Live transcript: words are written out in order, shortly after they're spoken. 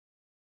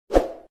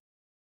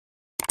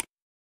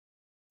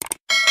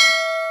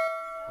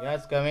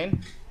Yes, come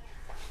in.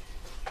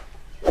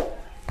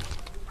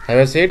 Have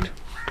a seat.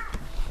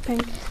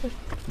 Thank you, sir.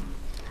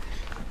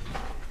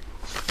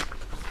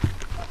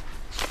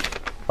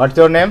 What's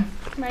your name?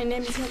 My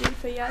name is Harif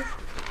Fayyaz.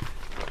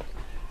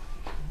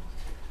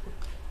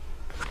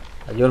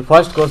 Your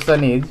first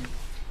question is,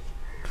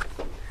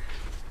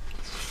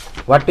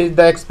 what is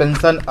the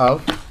expansion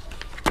of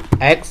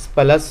x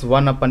plus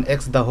 1 upon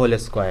x the whole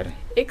square?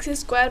 X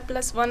square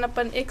plus 1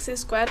 upon x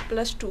square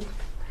plus 2.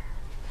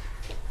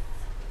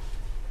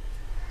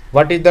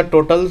 What is the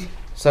total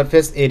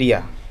surface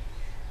area?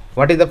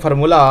 What is the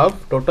formula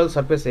of total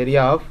surface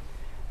area of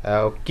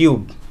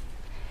cube?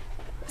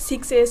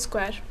 6a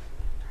square.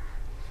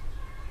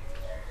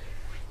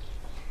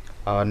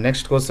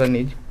 Next question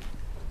is,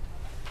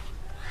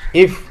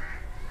 if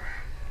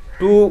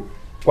two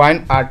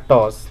coins are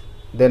tossed,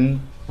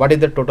 then what is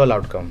the total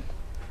outcome?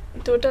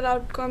 Total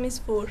outcome is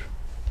 4.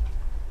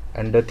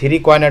 And the 3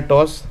 coins are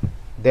tossed,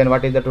 then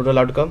what is the total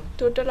outcome?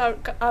 Total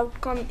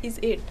outcome is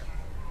 8.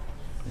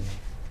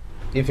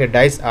 If a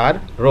dice are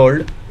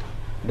rolled,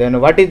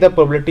 then what is the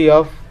probability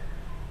of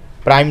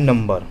prime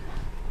number?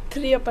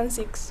 3 upon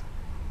 6.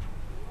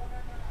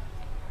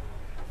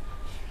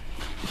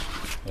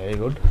 Very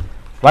good.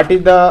 What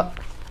is the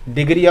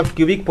degree of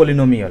cubic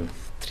polynomial?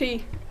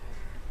 3.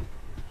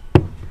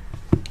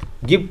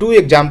 Give 2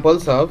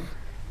 examples of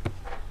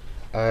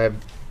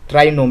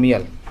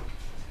trinomial.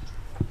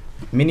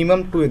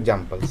 Minimum 2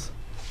 examples.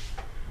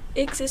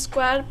 X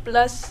square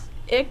plus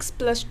x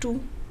plus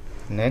 2.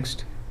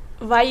 Next.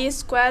 Y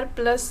square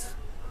plus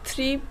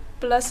 3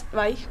 plus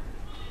y.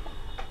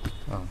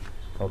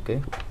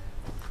 Okay.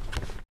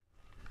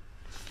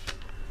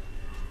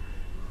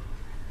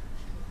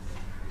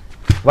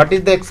 What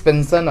is the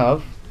expansion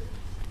of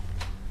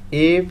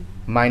a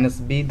minus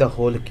b the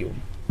whole cube?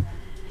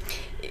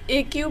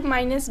 A cube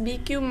minus b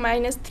cube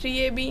minus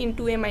 3ab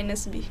into a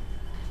minus b.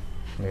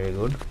 Very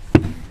good.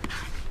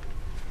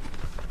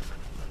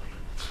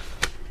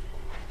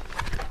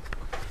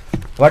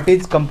 What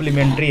is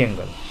complementary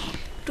angle?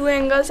 Two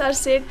angles are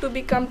said to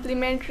be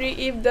complementary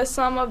if the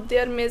sum of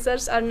their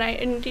measures are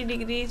 90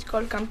 degrees,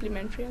 called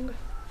complementary angle.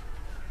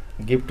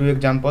 Give 2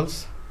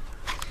 examples.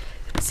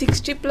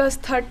 60 plus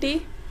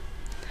 30,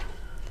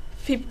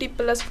 50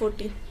 plus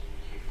 40.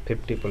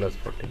 50 plus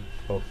 40.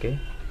 Okay.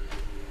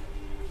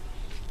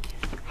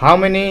 How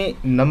many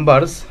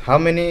numbers, how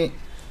many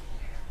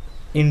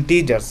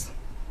integers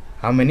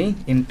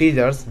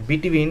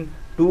between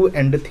 2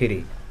 and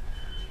 3?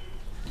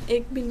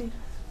 एक भी नहीं.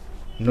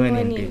 No any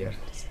One integer.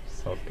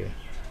 Okay.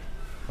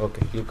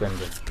 Okay, you can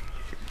go.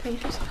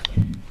 Thank you, sir.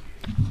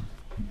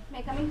 May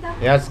I come in, sir?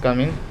 Yes, come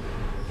in.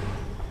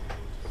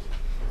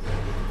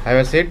 Have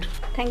a seat.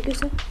 Thank you,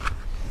 sir.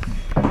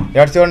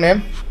 What's your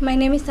name? My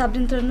name is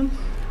Sabrin Tranum.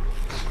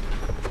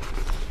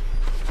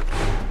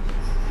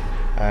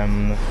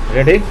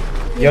 Ready?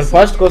 Yes, Your sir.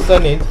 first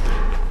question is,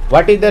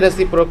 what is the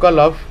reciprocal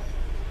of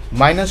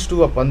minus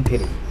 2 upon 3?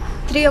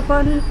 3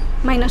 upon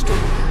minus 2.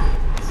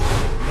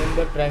 Name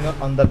the triangle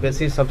on the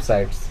basis of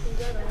sides.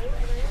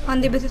 On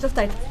the basis of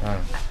sides.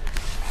 Uh,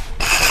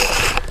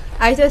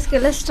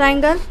 Isosceles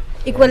triangle,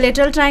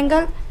 equilateral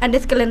triangle, and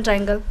scalene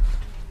triangle.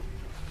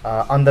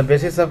 on the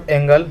basis of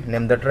angle,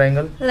 name the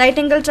triangle. Right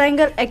angle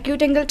triangle,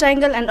 acute angle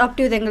triangle, and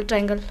obtuse angle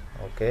triangle.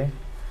 Okay.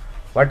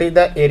 What is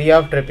the area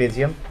of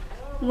trapezium?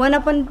 1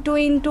 upon 2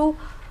 into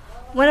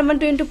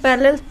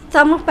parallel,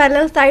 sum of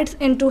parallel sides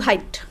into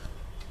height.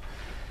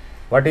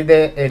 What is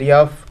the area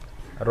of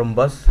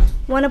rhombus?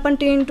 1 upon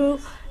 2 into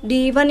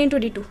d1 into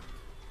d2.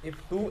 If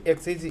two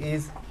axes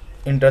is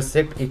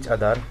intersect each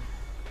other,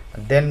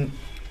 then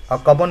a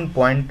common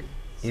point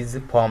is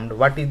formed.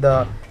 What is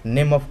the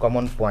name of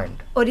common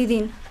point?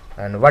 Origin.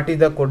 And what is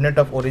the coordinate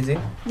of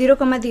origin? 0,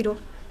 0.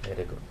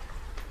 Very good.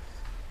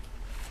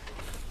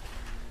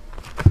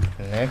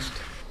 Next.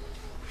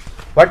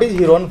 What is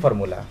Heron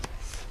formula?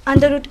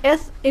 Under root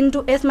s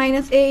into s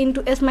minus a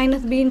into s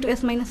minus b into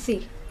s minus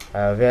c.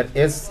 Where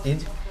S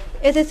is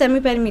S is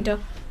semi-perimeter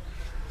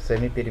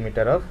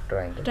semi-perimeter of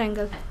triangle.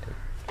 triangle.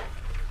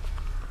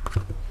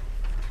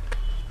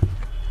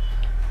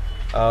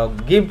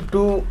 Give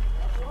 2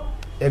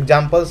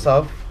 examples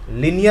of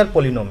linear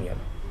polynomial.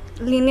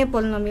 Linear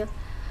polynomial.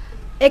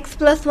 X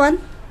plus 1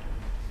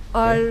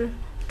 or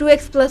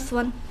 2x plus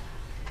 1.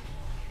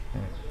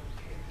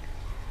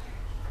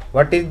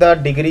 What is the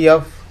degree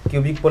of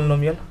cubic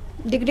polynomial?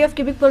 Degree of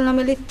cubic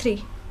polynomial is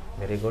 3.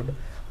 Very good.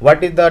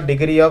 What is the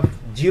degree of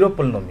zero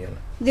polynomial?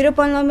 0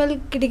 polynomial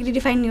की degree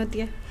define नहीं होती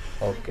है.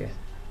 Okay.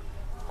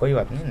 कोई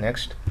बात नहीं.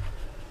 Next.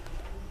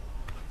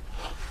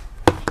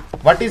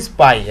 What is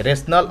pi?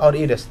 Rational or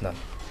irrational?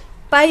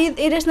 Pi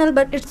is irrational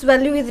but its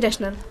value is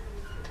rational.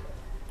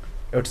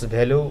 Its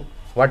value.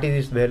 What is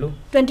its value?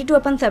 22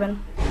 upon 7.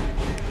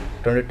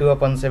 22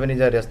 upon 7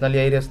 is a rational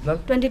or irrational?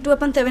 22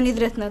 upon 7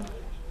 is rational.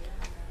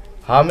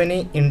 How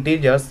many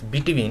integers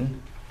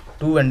between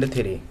 2 and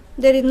 3?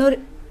 There is no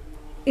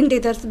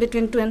integers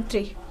between 2 and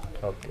 3.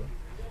 Okay.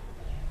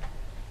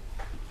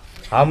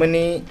 How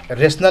many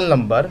rational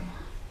number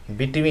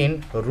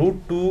between root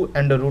 2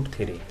 and root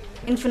 3?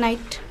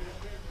 Infinite.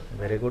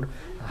 Very good.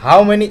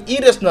 How many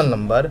irrational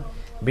number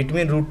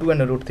between root 2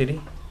 and root 3?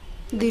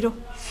 0.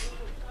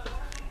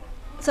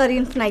 Sorry,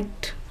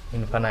 infinite.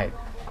 Infinite.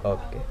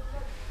 Okay.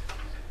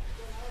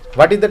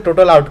 What is the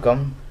total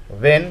outcome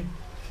when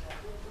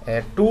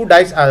 2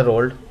 dice are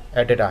rolled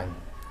at a time?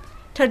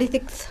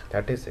 36.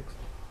 36.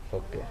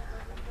 Okay.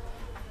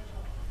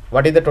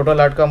 What is the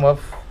total outcome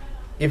of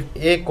if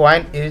a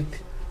coin is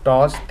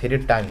tossed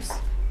 3 times?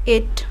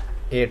 8.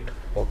 8.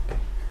 Okay.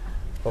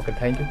 Okay,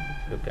 thank you.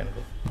 You can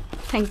go.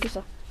 Thank you,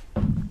 sir.